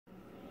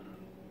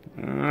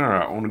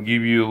Alright, I want to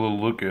give you a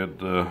little look at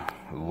the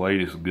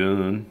latest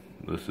gun.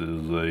 This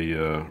is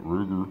a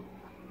Ruger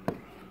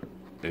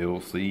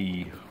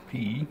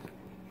LCP.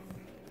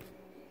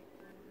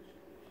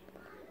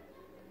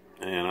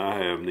 And I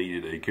have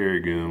needed a carry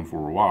gun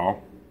for a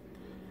while.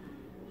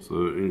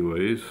 So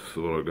anyways, this is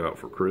what I got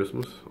for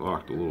Christmas. I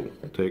like the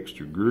little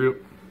texture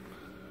grip.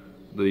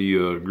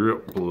 The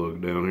grip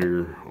plug down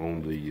here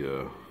on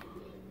the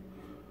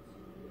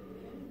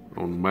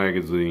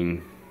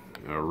magazine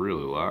I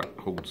really like.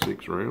 Holds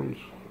 6 rounds.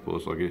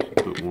 Plus I guess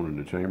you put one in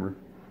the chamber.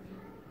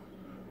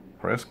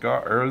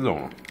 Prescott,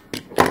 Arizona.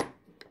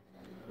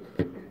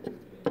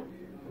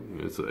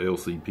 It's a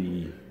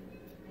LCP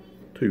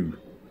 2.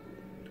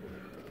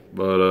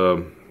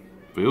 But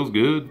feels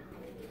good.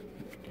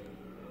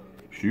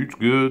 Shoots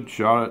good.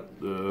 Shot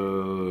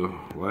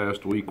it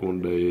last week one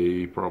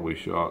day. Probably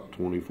shot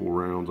 24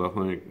 rounds, I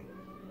think.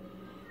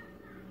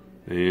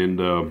 And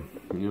you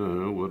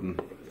know,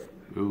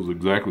 it was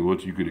exactly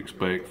what you could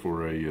expect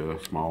for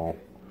a small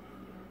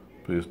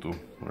pistol.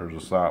 There's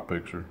a sight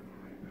picture.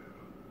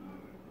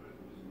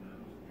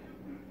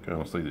 Kind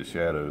of see the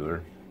shadow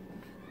there.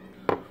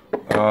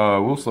 I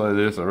will say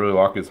this, I really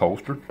like its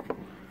holster.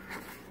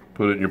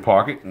 Put it in your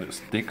pocket and it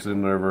sticks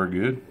in there very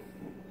good.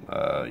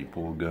 You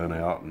pull a gun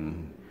out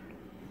and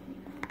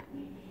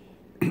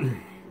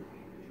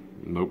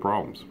no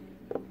problems.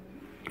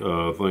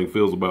 Thing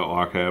feels about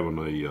like having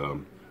a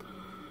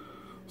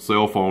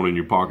cell phone in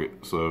your pocket.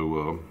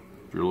 So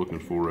if you're looking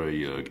for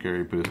a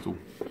carry pistol,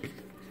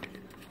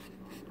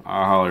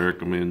 I highly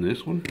recommend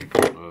this one.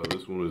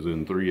 This one is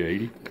in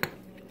 380,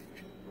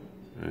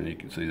 and you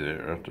can see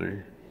that right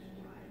there.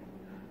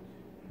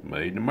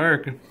 Made in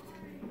America.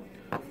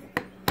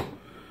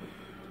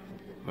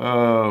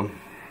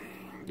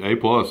 A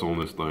plus on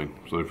this thing.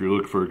 So if you're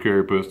looking for a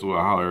carry pistol,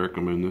 I highly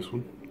recommend this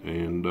one.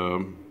 And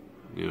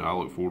you know, I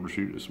look forward to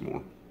shooting some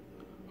more.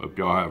 Hope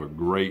y'all have a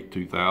great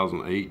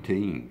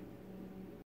 2018.